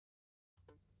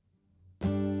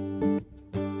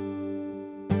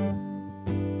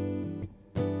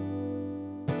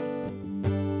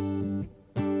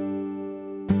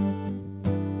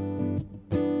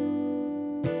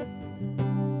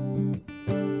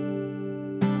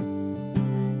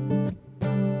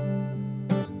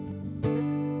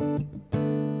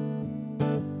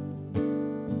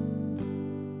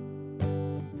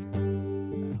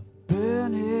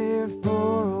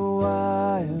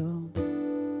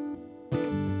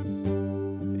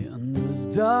this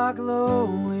dark,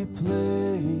 lonely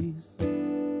place,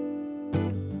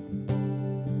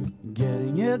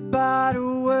 getting hit by the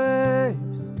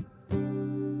waves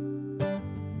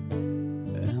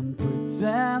and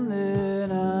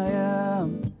pretending I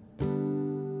am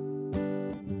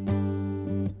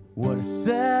what I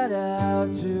set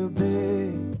out to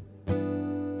be.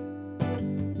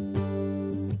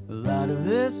 A lot of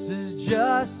this is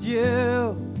just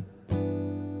you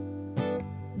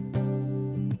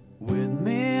with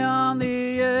me on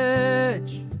the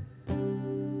edge,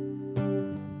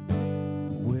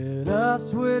 with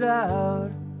us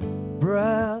without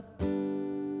breath.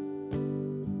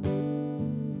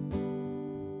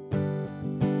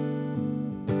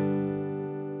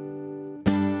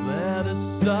 Let the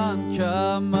sun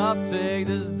come up, take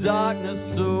this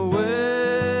darkness away.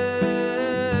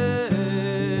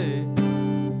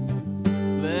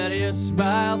 Let your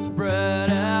smile spread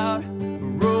out,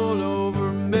 roll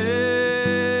over me.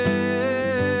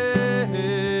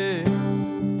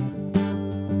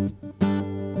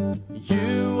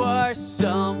 You are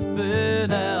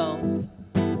something else.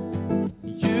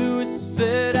 You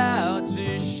set out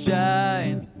to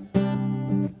shine.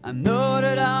 I know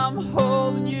that I'm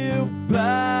holding you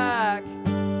back,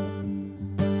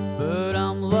 but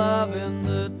I'm loving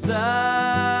the tide.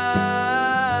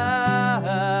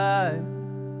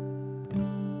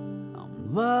 I'm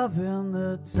loving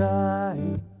the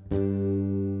tide.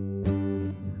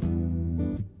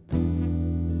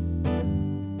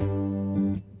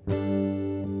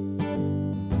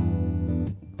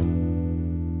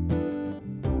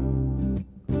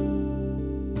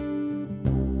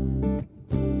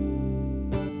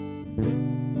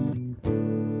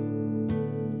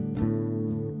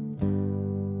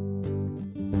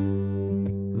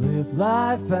 Live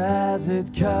life as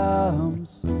it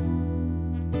comes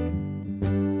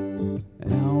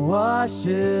and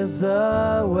washes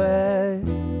away.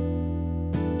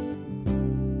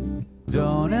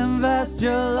 Don't invest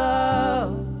your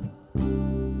love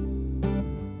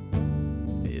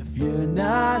if you're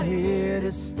not here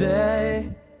to stay.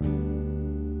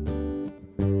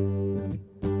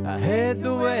 I hate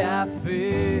the way I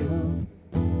feel.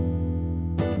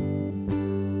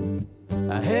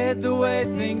 I hate the way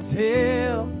things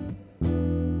heal.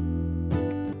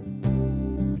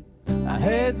 I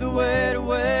hate the way the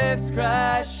waves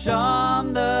crash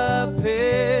on the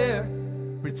pier,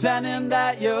 pretending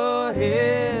that you're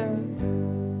here.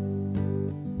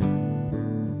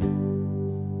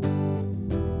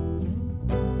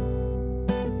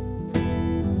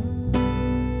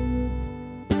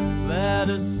 Let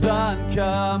the sun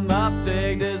come up,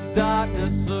 take this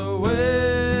darkness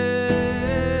away.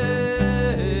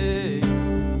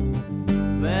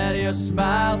 Let your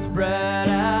smile spread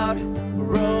out,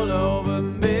 roll over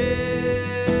me.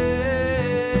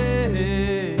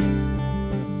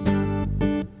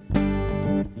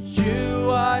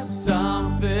 You are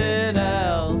something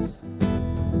else.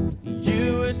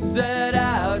 You were set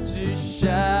out to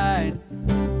shine.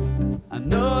 I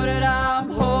know that I'm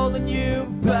holding you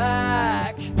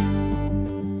back,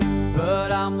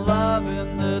 but I'm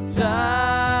loving the time.